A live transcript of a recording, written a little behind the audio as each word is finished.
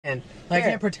And I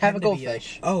can't pretend have a to be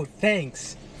goldfish. like, oh,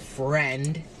 thanks,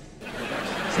 friend.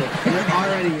 So you're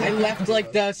already. I left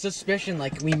like the suspicion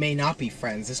like we may not be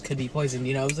friends. This could be poison.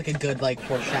 You know, it was like a good like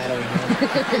foreshadowing.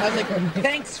 I was like,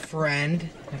 thanks, friend.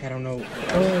 Like I don't know,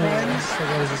 friends. So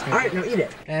what is this? All right, no, eat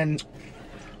it. And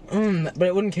but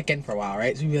it wouldn't kick in for a while,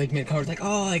 right? So we'd be like mid-conversation, like,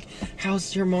 oh, like,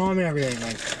 how's your mom and everything?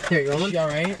 Like, Here, you want is one? she all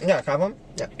right? Yeah, can I have one?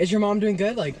 Yeah. Is your mom doing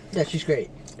good? Like, Yeah, she's great.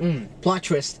 Plot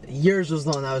twist: yours was the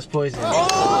one that was poisoned. Oh!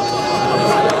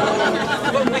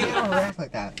 But wait, I don't react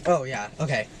like that. Oh yeah,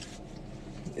 okay.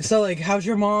 So like, how's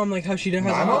your mom? Like, how's she doing?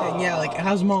 How's My mom? everything? Yeah, like,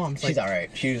 how's mom's? Like, She's alright.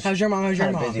 She's how's your mom? How's your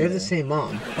kinda mom? busy. You're the same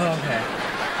mom. Oh,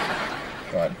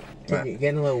 okay. good. You're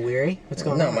getting a little weary. What's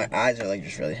going No, on? my eyes are like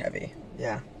just really heavy.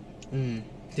 Yeah.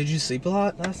 Did you sleep a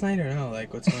lot last night or no?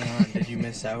 Like, what's going on? Did you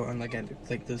miss out on like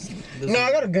this? No,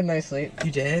 I got a good night's sleep.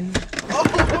 You did?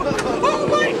 Oh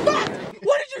my God!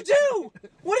 What did you do?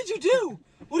 What did you do?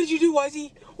 What did you do,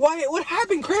 Wisey? Why? What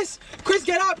happened, Chris? Chris,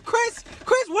 get up! Chris,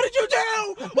 what did you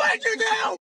do? What did you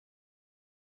do?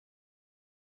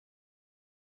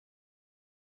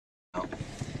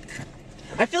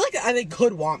 I feel like they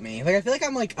could want me. Like I feel like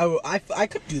I'm like, oh, I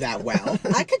could do that well.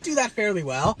 I could do that fairly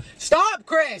well. Stop,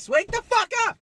 Chris! Wake the fuck up!